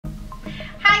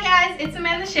guys, it's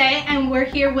Amanda Shea and we're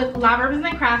here with Love Ribbons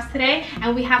and Crafts today,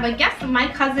 and we have a guest, my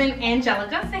cousin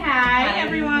Angelica. Say hi,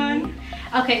 everyone.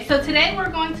 Okay, so today we're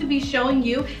going to be showing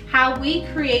you how we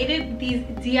created these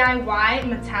DIY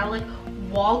metallic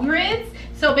wall grids.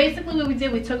 So basically what we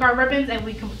did, we took our ribbons and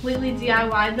we completely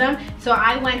DIY'd them. So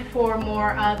I went for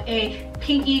more of a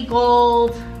pinky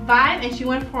gold vibe and she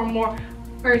went for a more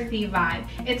earthy vibe.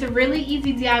 It's a really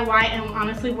easy DIY, and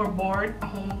honestly we're bored at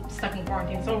home, stuck in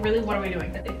quarantine, so really what are we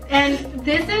doing? And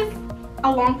this is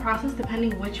a long process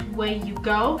depending which way you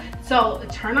go. So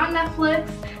turn on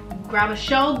Netflix, grab a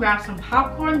show, grab some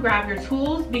popcorn, grab your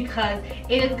tools, because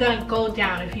it is gonna go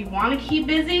down. If you want to keep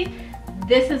busy,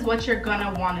 this is what you're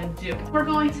gonna want to do. We're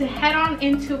going to head on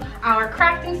into our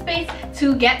crafting space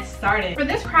to get started. For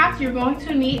this craft, you're going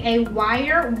to need a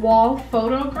wire wall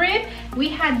photo grid. We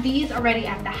had these already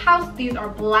at the house. These are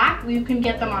black. You can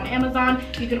get them on Amazon.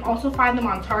 You can also find them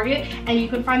on Target, and you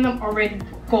can find them already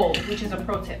gold, which is a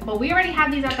pro tip. But we already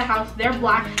have these at the house. They're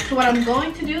black. So what I'm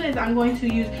going to do is I'm going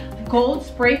to use gold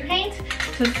spray paint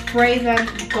to spray them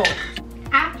gold.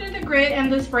 After the grid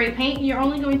and the spray paint, you're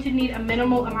only going to need a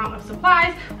minimal amount of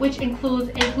supplies, which includes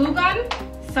a glue gun,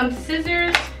 some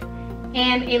scissors,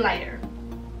 and a lighter.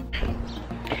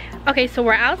 Okay, so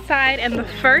we're outside, and the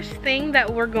first thing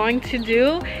that we're going to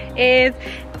do is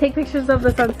take pictures of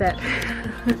the sunset.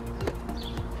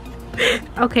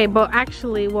 Okay, but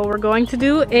actually what we're going to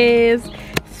do is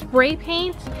spray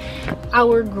paint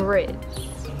our grids.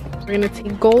 We're gonna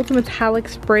take gold metallic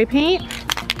spray paint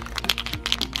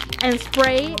and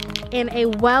spray in a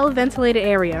well-ventilated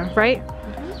area, right?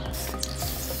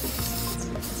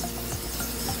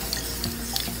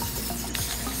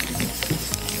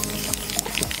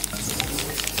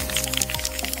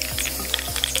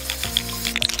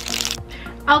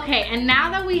 Okay, and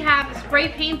now that we have spray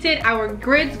painted our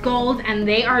grids gold and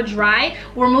they are dry,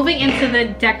 we're moving into the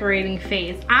decorating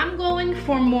phase. I'm going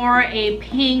for more a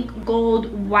pink, gold,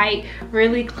 white,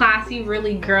 really classy,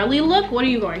 really girly look. What are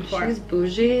you going for? She's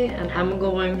bougie, and I'm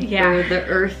going for the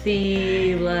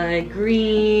earthy, like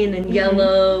green and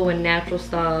yellow and natural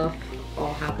stuff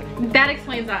all happening. That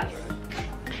explains us.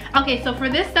 Okay, so for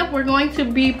this step, we're going to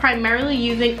be primarily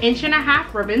using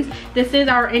 1.5" ribbons. This is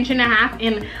our 1.5"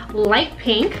 in light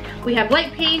pink. We have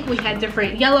light pink, we had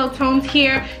different yellow tones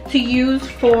here to use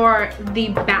for the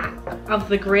back of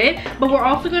the grid. But we're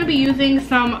also going to be using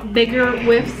some bigger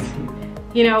whiffs,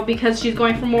 you know, because she's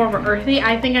going for more of an earthy.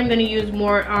 I think I'm going to use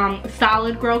more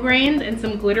solid grosgrains and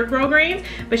some glitter grosgrains,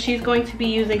 but she's going to be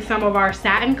using some of our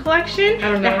satin collection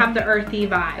that have the earthy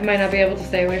vibe. I might not be able to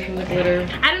stay away from the glitter.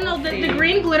 I don't know, the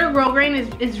green glitter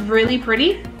grosgrain is really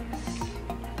pretty.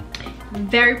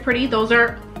 Very pretty. Those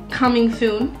are coming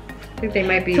soon. I think they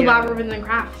might be to Love Ribbons and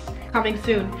Crafts, coming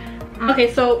soon.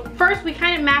 Okay, so first we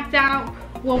kind of mapped out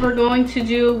what we're going to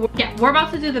do. Yeah, we're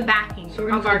about to do the backing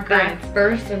of our grids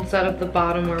first and set up the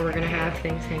bottom where we're gonna have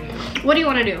things hanging. What do you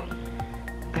want to do?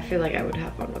 I feel like I would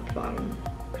have fun with the bottom.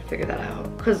 I could figure that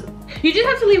out, because you just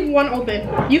have to leave one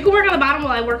open. You can work on the bottom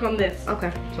while I work on this.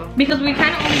 Okay. So because we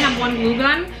kind of only have one glue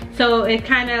gun, so it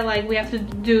kind of like we have to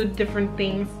do different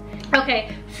things.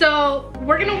 Okay, so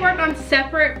we're gonna work on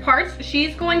separate parts.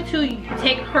 She's going to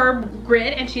take her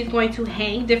grid and she's going to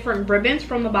hang different ribbons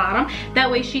from the bottom. That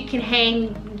way she can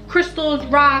hang crystals,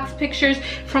 rocks, pictures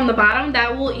from the bottom.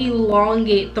 That will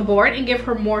elongate the board and give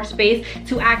her more space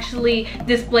to actually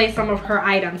display some of her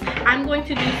items. I'm going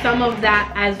to do some of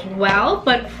that as well,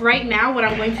 but right now what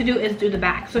I'm going to do is do the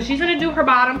back. So she's gonna do her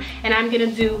bottom and I'm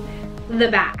gonna do the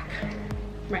back.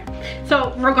 Right.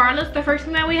 So regardless, the first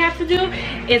thing that we have to do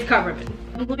is cut ribbon.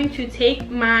 I'm going to take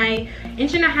my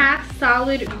 1.5"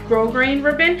 solid grosgrain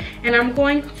ribbon and I'm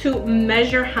going to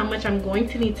measure how much I'm going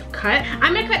to need to cut.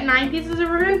 I'm gonna cut 9 pieces of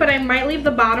ribbon, but I might leave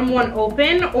the bottom one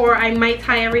open, or I might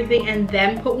tie everything and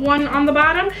then put one on the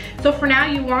bottom. So for now,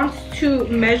 you want to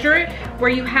measure it where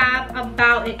you have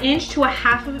about 1 inch to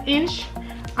 1/2 inch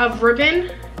of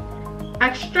ribbon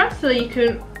extra, so that you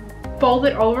can fold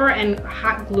it over and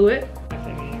hot glue it.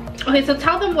 Okay, so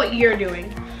tell them what you're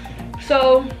doing.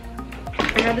 So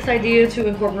I had this idea to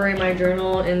incorporate my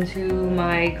journal into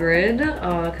my grid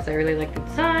because I really like the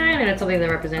design and it's something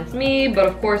that represents me, but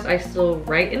of course I still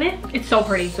write in it. It's so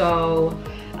pretty. So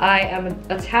I am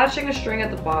attaching a string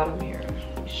at the bottom here.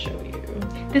 Let me show you.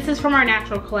 This is from our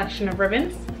natural collection of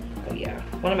ribbons. Oh yeah,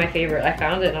 one of my favorite. I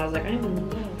found it and I was like, I don't even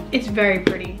know. It's very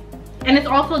pretty. And it's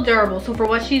also durable, so for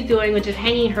what she's doing, which is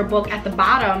hanging her book at the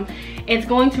bottom, it's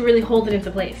going to really hold it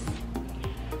into place.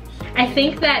 I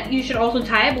think that you should also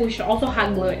tie it, but we should also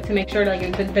hot glue it to make sure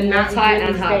like the knot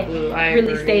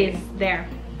really stays there.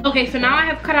 Okay, so now I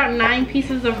have cut out 9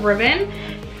 pieces of ribbon,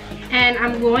 and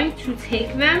I'm going to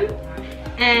take them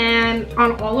and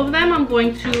on all of them I'm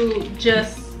going to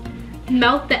just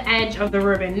melt the edge of the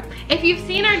ribbon. If you've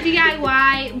seen our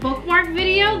DIY bookmark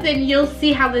video, then you'll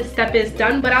see how this step is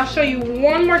done, but I'll show you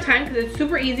one more time because it's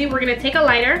super easy. We're gonna take a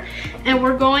lighter and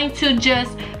we're going to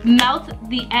just melt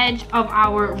the edge of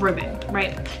our ribbon,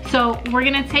 right? So we're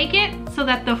gonna take it so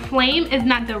that the flame is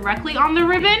not directly on the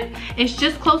ribbon, it's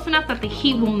just close enough that the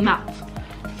heat will melt.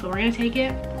 So we're gonna take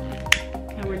it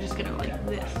and we're just gonna like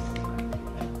this.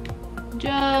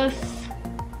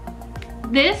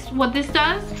 What this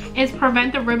does is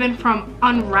prevent the ribbon from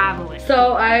unraveling.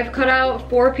 So I've cut out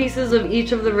 4 pieces of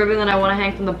each of the ribbon that I want to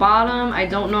hang from the bottom. I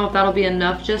don't know if that'll be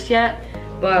enough just yet,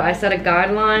 but I set a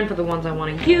guideline for the ones I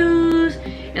want to use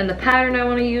and the pattern I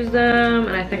want to use them,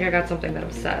 and I think I got something that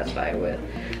I'm satisfied with.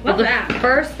 But the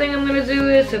first thing I'm gonna do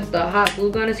is, since the hot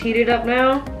glue gun is heated up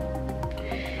now,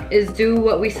 is do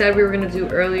what we said we were gonna do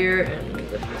earlier. And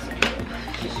lift this up.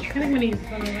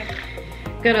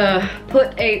 Gonna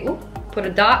put a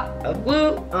dot of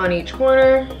glue on each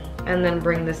corner and then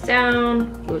bring this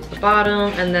down, glue it to the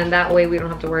bottom, and then that way we don't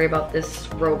have to worry about this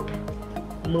rope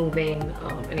moving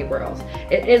anywhere else.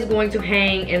 It is going to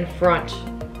hang in front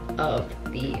of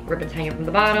the ribbons hanging from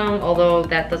the bottom, although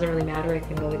that doesn't really matter. It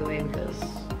can go either way because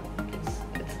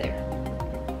it's there.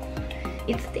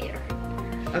 It's there.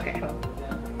 Okay.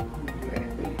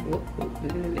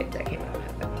 That came out.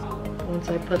 Once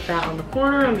I put that on the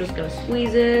corner, I'm just gonna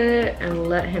squeeze it and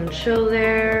let him chill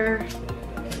there.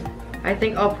 I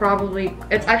think I'll probably,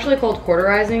 it's actually called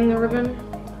cauterizing the ribbon.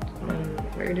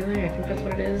 What you're doing, I think that's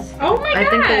what it is. Oh my god! I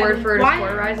think the word for it is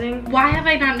cauterizing. Why have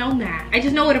I not known that? I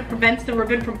just know it prevents the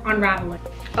ribbon from unraveling.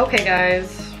 Okay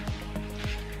guys,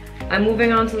 I'm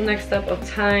moving on to the next step of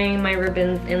tying my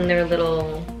ribbons in their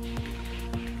little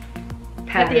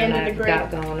pattern that I've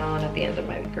got going on at the end of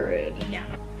my grid. Yeah.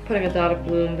 Putting a dot of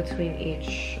glue in between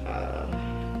each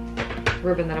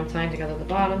ribbon that I'm tying together at the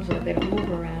bottom so that they don't move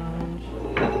around.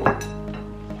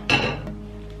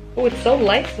 Oh, it's so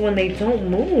light when they don't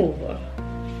move.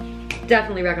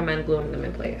 Definitely recommend gluing them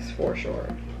in place for sure.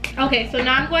 Okay, so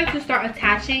now I'm going to start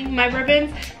attaching my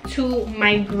ribbons to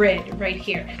my grid right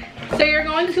here. So you're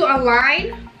going to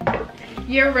align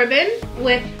your ribbon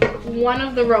with one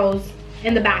of the rows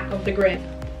in the back of the grid.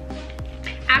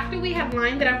 After we have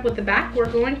lined it up with the back,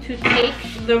 we're going to take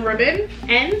the ribbon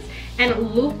ends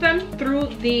and loop them through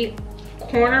the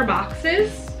corner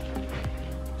boxes.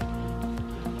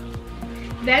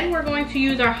 Then we're going to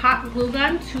use our hot glue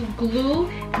gun to glue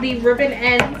the ribbon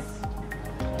ends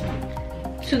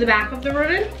to the back of the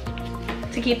ribbon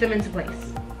to keep them into place.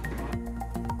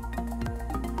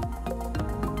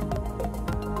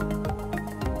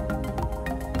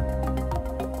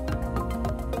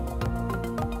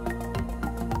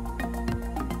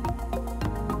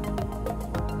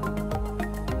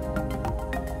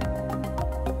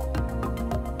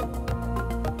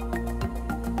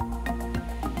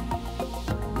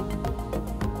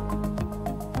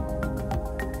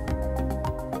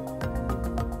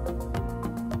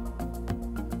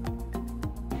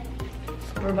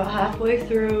 We're about halfway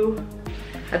through.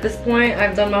 At this point,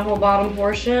 I've done my whole bottom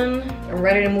portion. I'm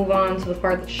ready to move on to the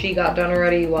part that she got done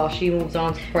already while she moves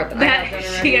on to the part that I got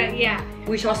done already. Yeah.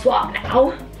 We shall swap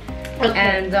now. Okay.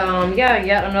 And yeah,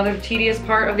 yet another tedious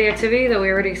part of the activity that we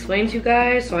already explained to you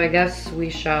guys. So I guess we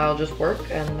shall just work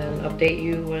and then update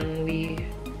you when we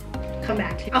come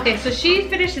back. Okay, so she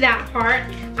finished that part.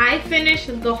 I finished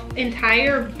the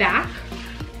entire back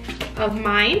of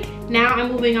mine. Now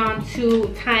I'm moving on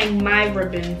to tying my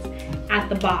ribbons at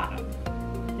the bottom.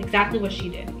 Exactly what she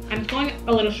did. I'm going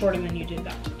a little shorter than you did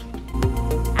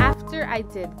though. After I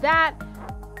did that,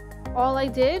 all I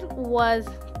did was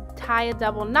tie a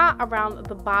double knot around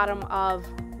the bottom of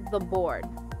the board.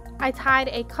 I tied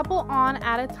a couple on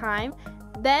at a time.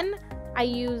 Then I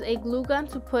use a glue gun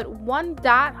to put one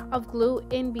dot of glue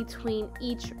in between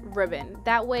each ribbon.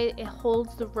 That way it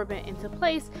holds the ribbon into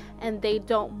place and they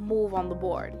don't move on the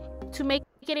board. To make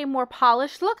it a more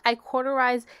polished look, I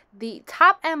cauterize the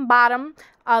top and bottom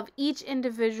of each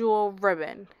individual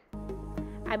ribbon.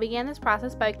 I began this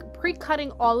process by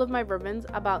pre-cutting all of my ribbons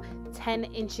about 10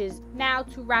 inches. Now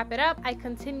to wrap it up, I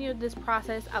continued this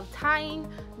process of tying,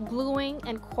 gluing,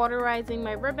 and cauterizing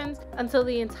my ribbons until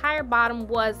the entire bottom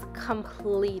was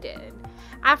completed.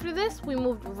 After this, we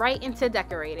moved right into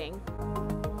decorating.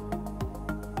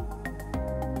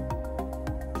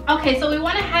 Okay, so we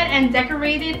went ahead and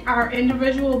decorated our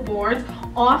individual boards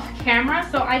off camera.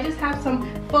 So I just have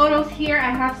some photos here.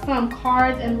 I have some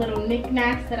cards and little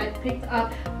knickknacks that I picked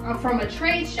up from a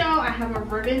trade show. I have our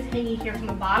ribbons hanging here from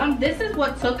the bottom. This is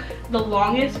what took the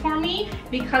longest for me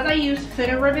because I used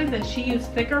thinner ribbons and she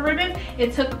used thicker ribbons.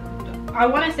 It took I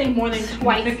want to say more than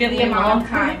twice the amount of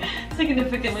time.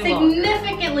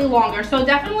 Significantly longer. So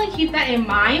definitely keep that in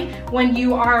mind when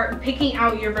you are picking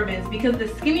out your ribbons, because the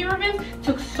skinny ribbons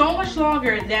took so much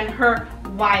longer than her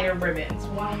wider ribbons.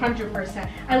 100%.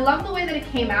 I love the way that it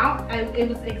came out. It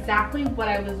was exactly what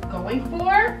I was going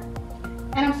for,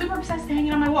 and I'm super obsessed to hang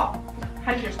it on my wall.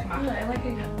 How did yours come out? I like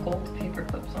gold paper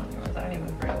clips on yours. I didn't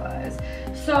even realize.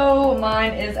 So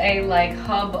mine is a like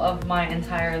hub of my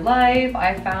entire life.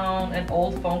 I found an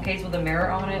old phone case with a mirror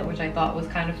on it, which I thought was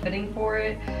kind of fitting for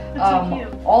it. That's so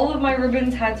cute. All of my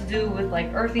ribbons had to do with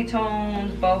like earthy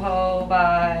tones, boho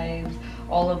vibes,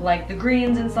 all of like the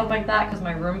greens and stuff like that, because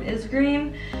my room is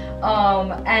green.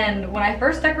 And when I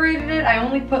first decorated it, I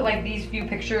only put like these few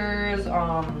pictures,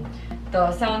 the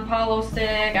San Paulo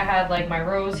stick, I had like my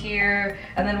rose here,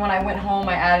 and then when I went home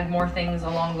I added more things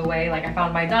along the way. Like I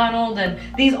found my Donald, and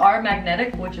these are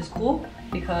magnetic, which is cool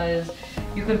because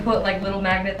you can put like little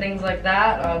magnet things like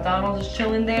that. Donald is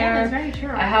chilling there. Yeah, that's very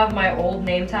true. I have my old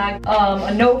name tag,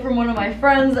 a note from one of my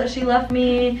friends that she left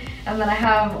me, and then I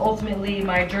have ultimately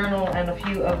my journal and a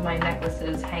few of my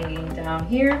necklaces hanging down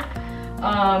here.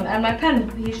 And my pen,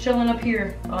 he's chilling up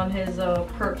here on his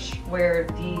perch where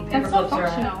the paper clips are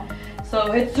at.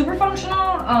 So it's super functional.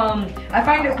 I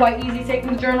find it quite easy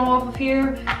taking the journal off of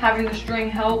here. Having the string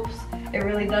helps. It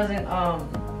really doesn't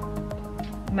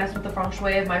mess with the feng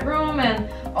shui of my room, and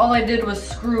all I did was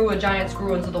screw a giant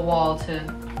screw into the wall to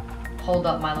hold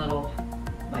up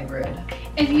my grid.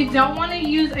 If you don't want to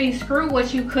use a screw,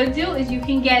 what you could do is you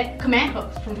can get command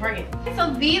hooks from Target.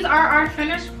 So these are our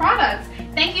finished products.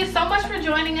 Thank you so much for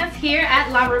joining us here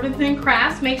at La Ribbons and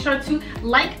Crafts. Make sure to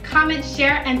like, comment,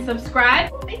 share, and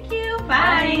subscribe. Thank you.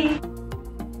 Bye.